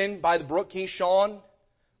could have been by the brook Kishon.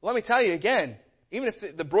 Let me tell you again, even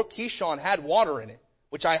if the brook Kishon had water in it,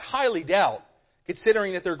 which I highly doubt,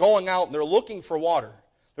 considering that they're going out and they're looking for water.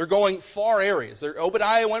 They're going far areas.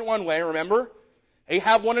 Obadiah went one way, remember?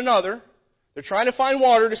 Ahab went another. They're trying to find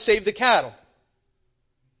water to save the cattle.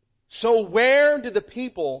 So where did the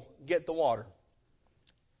people get the water?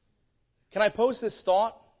 Can I pose this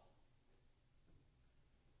thought?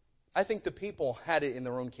 I think the people had it in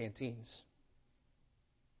their own canteens.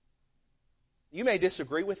 You may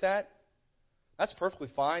disagree with that. That's perfectly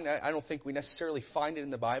fine. I don't think we necessarily find it in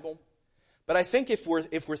the Bible. But I think if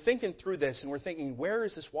we're thinking through this and we're thinking, where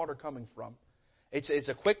is this water coming from? It's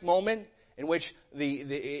a quick moment in which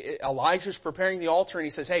Elijah's preparing the altar and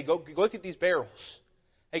he says, hey, go get these barrels.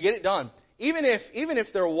 Hey, get it done. Even if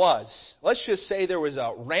there was, let's just say there was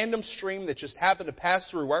a random stream that just happened to pass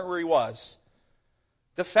through wherever he was.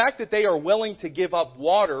 The fact that they are willing to give up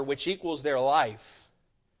water, which equals their life.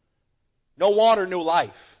 No water, no life.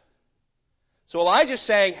 So Elijah's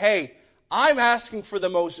saying, hey, I'm asking for the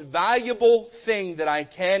most valuable thing that I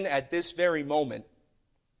can at this very moment.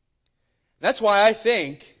 That's why I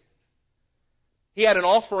think he had an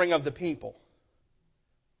offering of the people.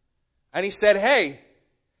 And he said, hey,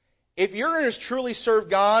 if you're going to truly serve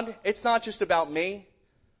God, it's not just about me.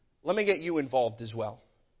 Let me get you involved as well.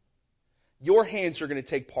 Your hands are going to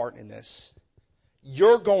take part in this.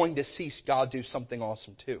 You're going to see God do something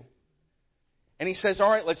awesome too. And he says, all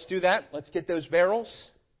right, let's do that. Let's get those barrels.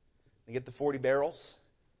 They get the 40 barrels.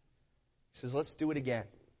 He says, let's do it again.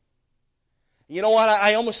 You know what?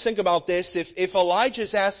 I almost think about this. If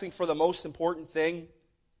Elijah's asking for the most important thing,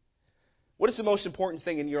 what is the most important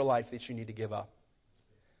thing in your life that you need to give up?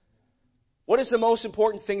 What is the most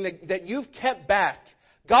important thing that you've kept back?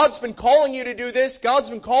 God's been calling you to do this. God's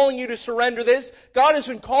been calling you to surrender this. God has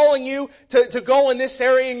been calling you to go in this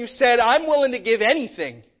area, and you said, I'm willing to give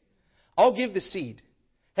anything. I'll give the seed.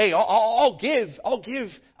 Hey, I'll give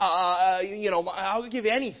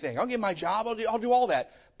anything. I'll give my job. I'll do all that.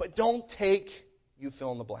 But don't take, you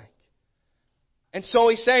fill in the blank. And so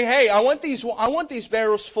he's saying, hey, I want these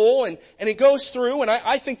barrels full. And he goes through, and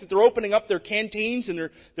I think that they're opening up their canteens and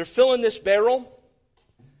they're filling this barrel.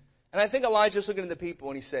 And I think Elijah's looking at the people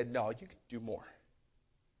and he said, no, you can do more.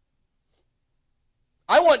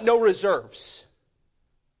 I want no reserves.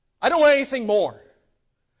 I don't want anything more.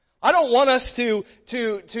 I don't want us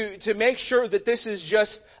to make sure that this is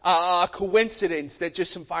just a coincidence that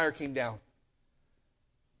just some fire came down.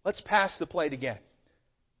 Let's pass the plate again.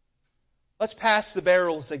 Let's pass the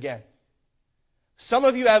barrels again. Some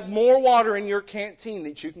of you have more water in your canteen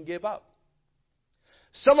that you can give up.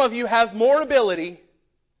 Some of you have more ability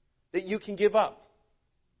that you can give up.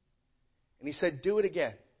 And he said, do it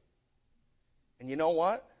again. And you know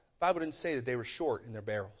what? The Bible didn't say that they were short in their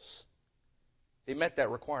barrels. They met that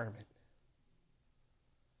requirement.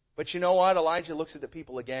 But you know what? Elijah looks at the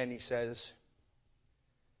people again and he says,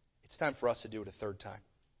 it's time for us to do it a third time.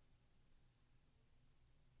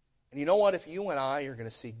 And you know what? If you and I are going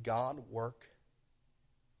to see God work,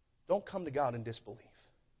 don't come to God in disbelief.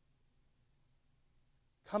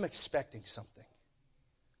 Come expecting something.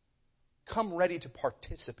 Come ready to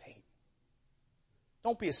participate.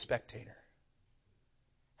 Don't be a spectator.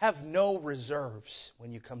 Have no reserves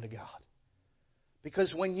when you come to God.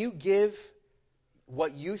 Because when you give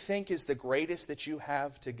what you think is the greatest that you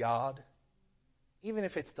have to God, even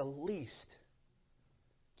if it's the least,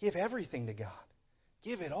 give everything to God.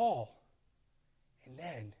 Give it all. And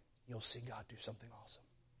then you'll see God do something awesome.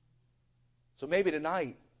 So maybe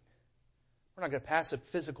tonight, we're not going to pass a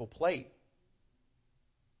physical plate,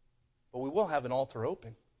 but we will have an altar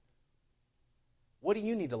open. What do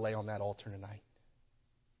you need to lay on that altar tonight?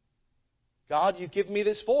 God, you give me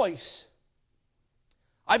this voice.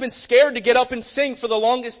 I've been scared to get up and sing for the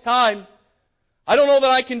longest time. I don't know that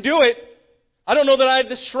I can do it. I don't know that I have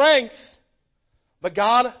the strength. But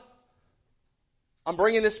God, I'm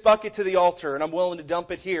bringing this bucket to the altar and I'm willing to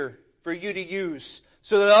dump it here for you to use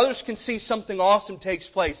so that others can see something awesome takes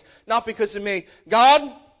place. Not because of me. God,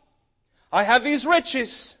 I have these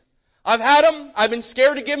riches. I've had them. I've been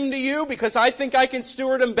scared to give them to you because I think I can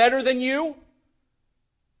steward them better than you.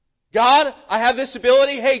 God, I have this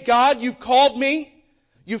ability. Hey, God, you've called me.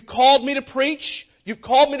 You've called me to preach. You've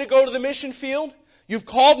called me to go to the mission field. You've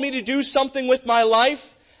called me to do something with my life.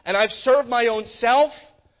 And I've served my own self.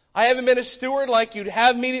 I haven't been a steward like you'd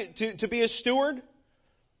have me to be a steward.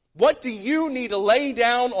 What do you need to lay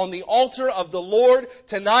down on the altar of the Lord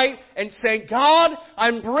tonight and say, God,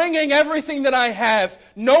 I'm bringing everything that I have.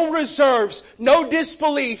 No reserves, no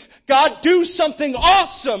disbelief. God, do something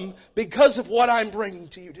awesome because of what I'm bringing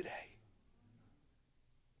to you today.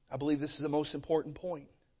 I believe this is the most important point.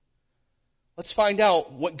 Let's find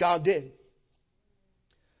out what God did.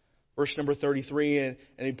 Verse number 33, and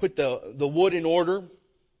he put the wood in order.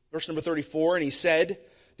 Verse number 34, and he said,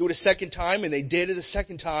 do it a second time, and they did it a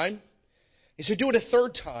second time. He said, do it a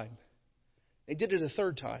third time. They did it a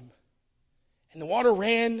third time. And the water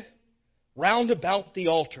ran round about the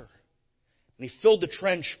altar. And he filled the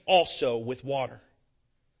trench also with water.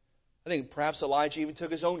 I think perhaps Elijah even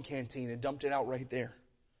took his own canteen and dumped it out right there.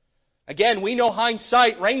 Again, we know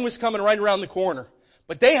hindsight, rain was coming right around the corner.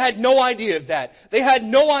 But they had no idea of that. They had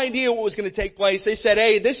no idea what was going to take place. They said,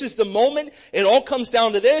 hey, this is the moment. It all comes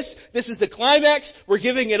down to this. This is the climax. We're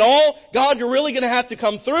giving it all. God, you're really going to have to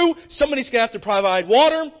come through. Somebody's going to have to provide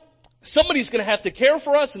water. Somebody's going to have to care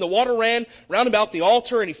for us. And the water ran round about the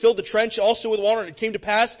altar, and he filled the trench also with water. And it came to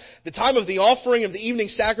pass, the time of the offering of the evening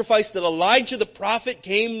sacrifice, that Elijah the prophet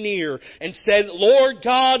came near and said, Lord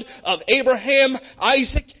God of Abraham,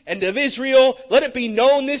 Isaac, and of Israel, let it be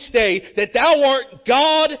known this day that thou art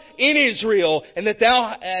God in Israel, and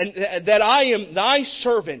that I am thy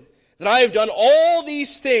servant, that I have done all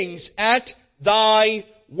these things at thy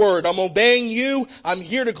word. I'm obeying you. I'm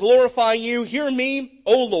here to glorify you. Hear me,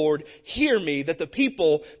 O Lord, hear me, that the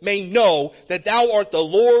people may know that thou art the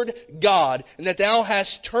Lord God, and that thou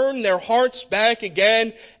hast turned their hearts back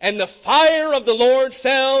again. And the fire of the Lord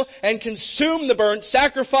fell and consumed the burnt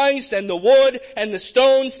sacrifice and the wood and the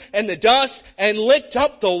stones and the dust, and licked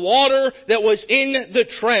up the water that was in the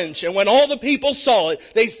trench. And when all the people saw it,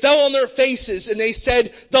 they fell on their faces, and they said,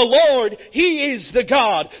 the Lord, He is the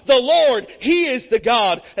God. The Lord, He is the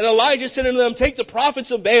God. And Elijah said unto them, take the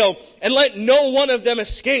prophets of Baal, and let no one of them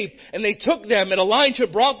escape. And they took them, and Elijah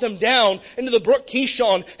brought them down into the brook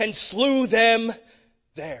Kishon, and slew them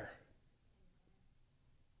there.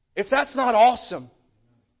 If that's not awesome,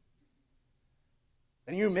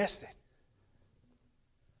 then you missed it.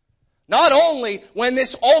 Not only when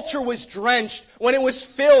this altar was drenched, when it was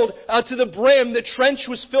filled to the brim, the trench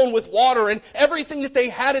was filled with water, and everything that they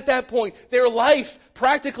had at that point, their life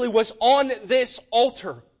practically was on this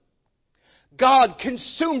altar. God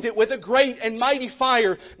consumed it with a great and mighty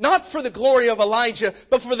fire, not for the glory of Elijah,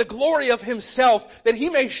 but for the glory of Himself, that He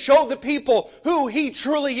may show the people who He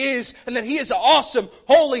truly is, and that He is an awesome,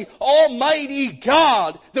 holy, almighty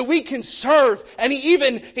God that we can serve. And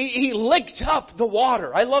He licked up the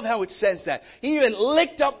water. I love how it says that. He even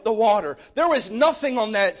licked up the water. There was nothing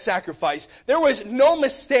on that sacrifice. There was no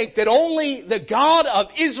mistake that only the God of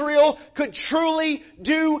Israel could truly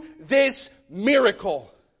do this miracle.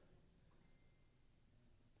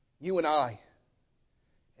 You and I,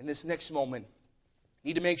 in this next moment,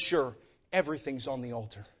 need to make sure everything's on the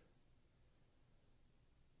altar.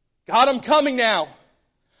 God, I'm coming now.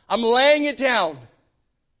 I'm laying it down.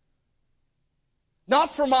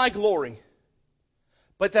 Not for my glory,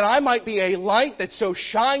 but that I might be a light that so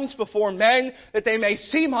shines before men that they may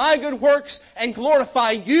see my good works and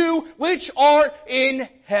glorify you which are in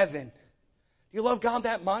heaven. Do you love God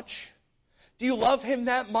that much? Do you love Him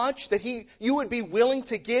that much that you would be willing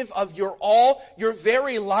to give of your all, your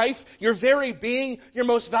very life, your very being, your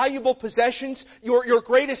most valuable possessions, your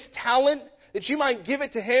greatest talent, that you might give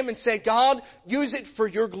it to Him and say, God, use it for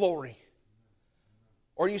your glory?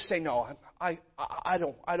 Or you say, no, I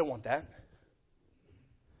don't want that.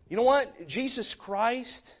 You know what Jesus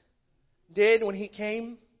Christ did when He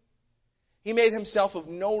came? He made Himself of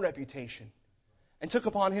no reputation and took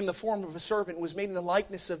upon Him the form of a servant and was made in the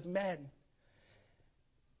likeness of men.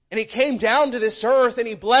 And He came down to this earth, and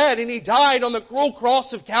He bled, and He died on the cruel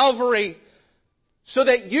cross of Calvary so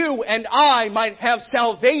that you and I might have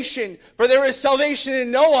salvation. For there is salvation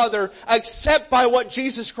in no other except by what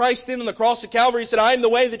Jesus Christ did on the cross of Calvary. He said, I am the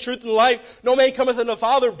way, the truth, and the life. No man cometh unto the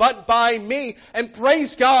Father but by me. And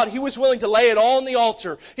praise God, He was willing to lay it all on the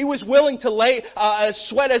altar. He was willing to lay,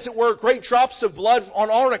 sweat as it were, great drops of blood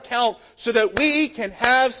on our account so that we can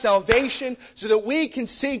have salvation, so that we can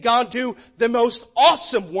see God do the most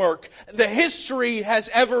awesome work the history has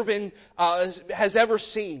ever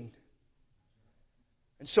seen.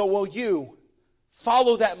 And so will you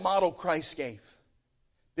follow that model Christ gave?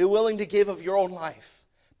 Be willing to give of your own life.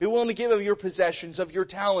 Be willing to give of your possessions, of your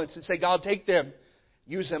talents, and say, God, take them.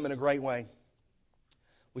 Use them in a great way.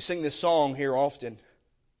 We sing this song here often.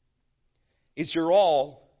 Is your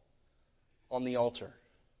all on the altar?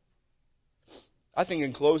 I think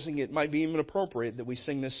in closing it might be even appropriate that we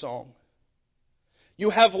sing this song.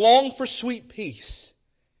 You have longed for sweet peace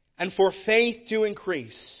and for faith to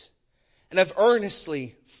increase, and have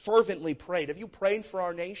earnestly, fervently prayed. Have you prayed for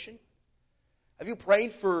our nation? Have you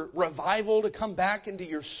prayed for revival to come back into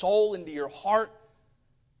your soul, into your heart?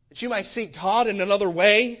 That you might see God in another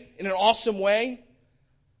way, in an awesome way?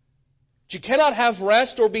 That you cannot have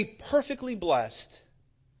rest or be perfectly blessed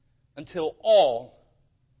until all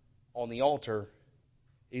on the altar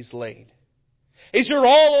is laid. Is your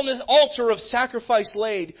all on this altar of sacrifice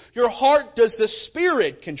laid? Your heart does the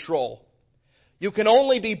Spirit control? You can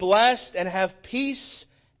only be blessed and have peace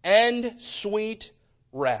and sweet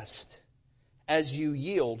rest as you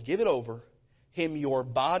yield, give it over, Him your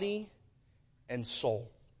body and soul.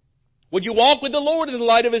 Would you walk with the Lord in the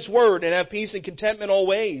light of His Word and have peace and contentment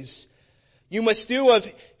always? You must do of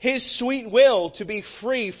His sweet will to be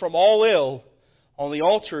free from all ill. On the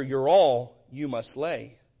altar your all you must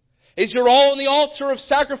lay. Is your all on the altar of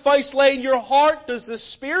sacrifice laid? Your heart does the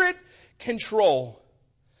Spirit control?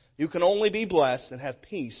 You can only be blessed and have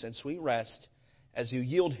peace and sweet rest as you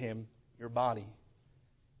yield Him your body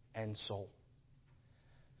and soul.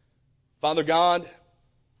 Father God,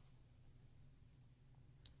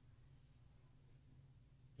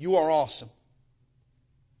 You are awesome.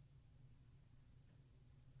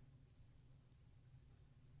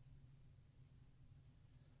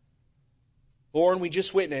 Lord, we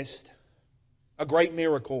just witnessed a great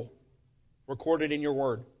miracle recorded in Your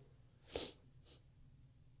Word.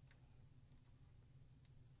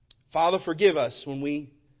 Father, forgive us when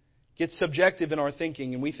we get subjective in our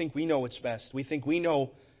thinking and we think we know what's best. We think we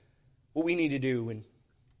know what we need to do. And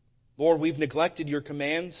Lord, we've neglected Your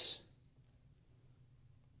commands.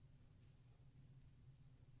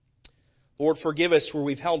 Lord, forgive us where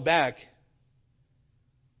we've held back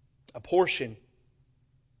a portion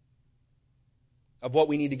of what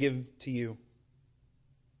we need to give to You.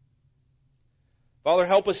 Father,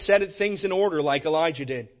 help us set things in order like Elijah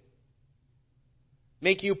did.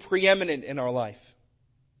 Make You preeminent in our life.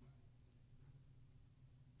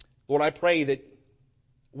 Lord, I pray that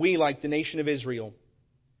we, like the nation of Israel,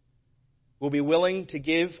 will be willing to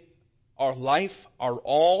give our life, our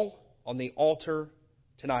all, on the altar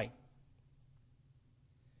tonight.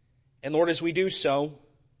 And Lord, as we do so,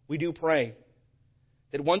 we do pray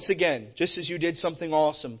that once again, just as You did something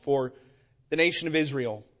awesome for the nation of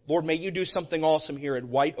Israel, Lord, may You do something awesome here at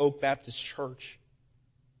White Oak Baptist Church.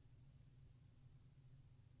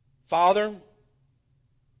 Father,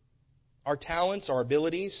 our talents, our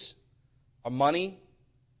abilities, our money,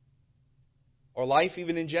 our life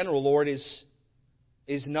even in general, Lord, is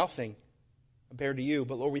nothing compared to You.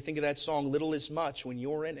 But Lord, we think of that song, little is much, when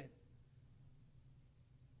You're in it.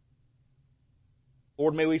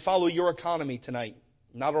 Lord, may we follow Your economy tonight,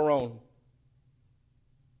 not our own.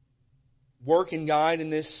 Work and guide in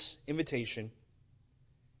this invitation.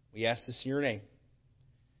 We ask this in Your name.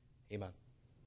 Amen.